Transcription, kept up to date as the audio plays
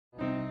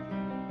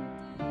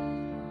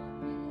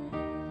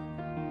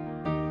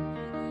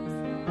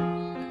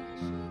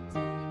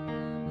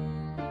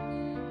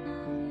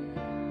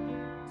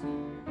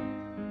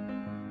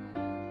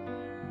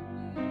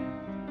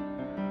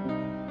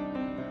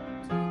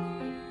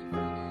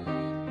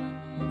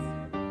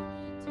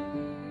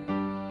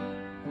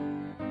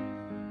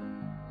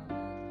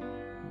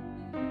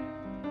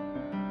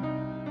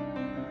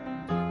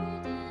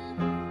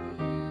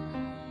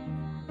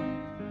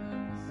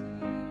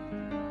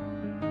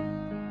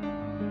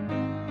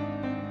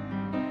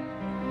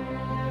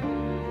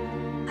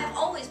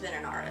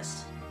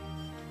artist.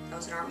 I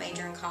was an art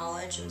major in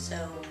college, and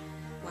so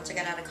once I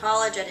got out of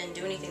college I didn't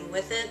do anything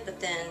with it, but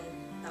then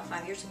about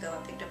 5 years ago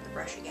I picked up the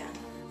brush again.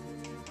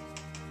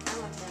 I'm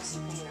a best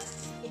painter.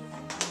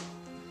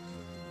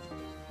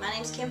 My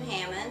name's Kim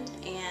Hammond,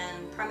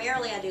 and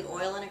primarily I do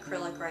oil and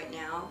acrylic right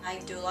now. I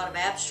do a lot of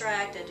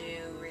abstract, I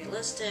do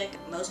realistic.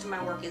 Most of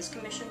my work is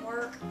commission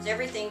work. It's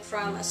everything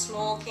from a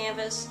small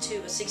canvas to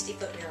a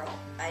 60-foot mural.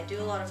 I do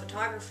a lot of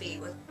photography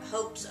with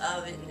hopes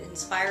of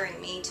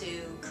inspiring me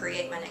to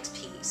create my next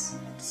piece.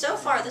 So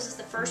far, this is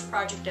the first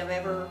project I've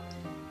ever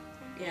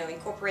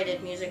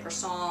incorporated music or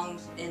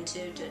songs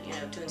into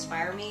to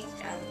inspire me.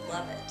 I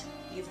love it.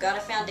 You've got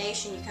a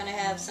foundation, you kind of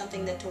have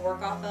something to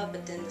work off of,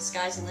 but then the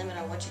sky's the limit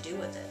on what you do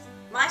with it.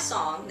 My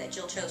song that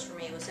Jill chose for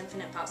me was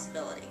Infinite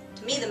Possibility.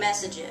 To me, the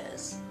message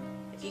is,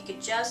 if you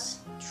could just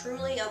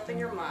truly open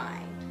your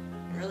mind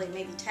and really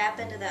maybe tap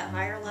into that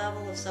higher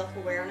level of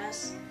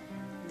self-awareness,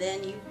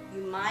 then you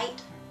might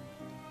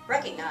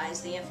recognize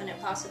the infinite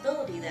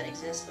possibility that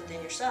exists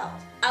within yourself.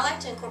 I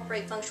like to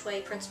incorporate feng shui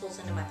principles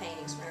into my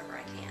paintings whenever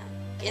I can.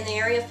 In the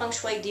area of feng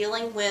shui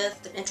dealing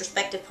with the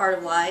introspective part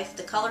of life,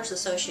 the colors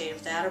associated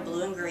with that are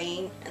blue and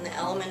green, and the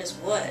element is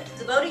wood.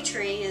 The Bodhi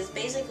tree is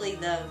basically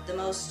the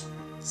most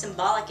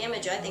symbolic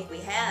image I think we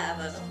have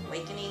of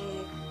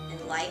awakening,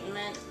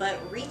 enlightenment, but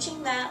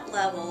reaching that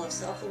level of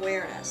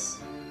self-awareness,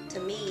 to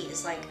me,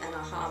 is like an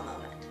aha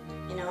moment.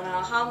 An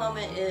aha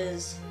moment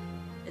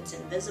it's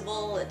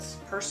invisible, it's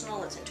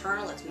personal, it's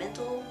internal, it's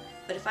mental,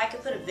 but if I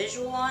could put a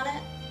visual on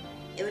it,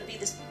 it would be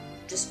this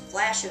just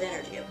flash of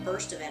energy, a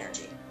burst of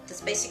energy.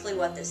 That's basically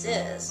what this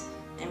is,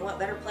 and what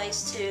better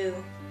place to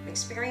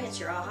experience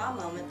your aha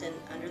moment than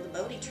under the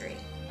Bodhi tree.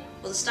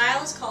 Well, the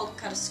style is called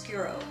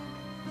chiaroscuro,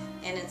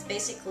 and it's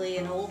basically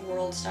an old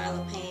world style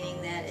of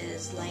painting that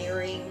is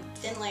layering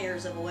thin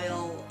layers of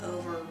oil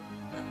over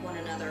one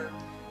another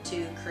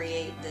to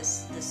create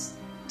this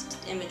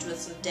image with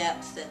some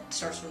depth that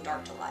starts from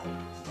dark to light.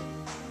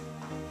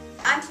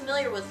 I'm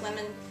familiar with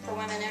For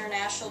Women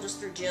International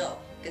just through Jill,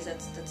 because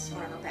that's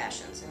one of her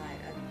passions, and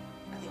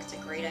I think it's a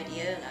great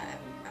idea, and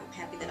I'm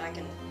happy that I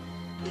can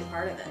be a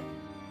part of it.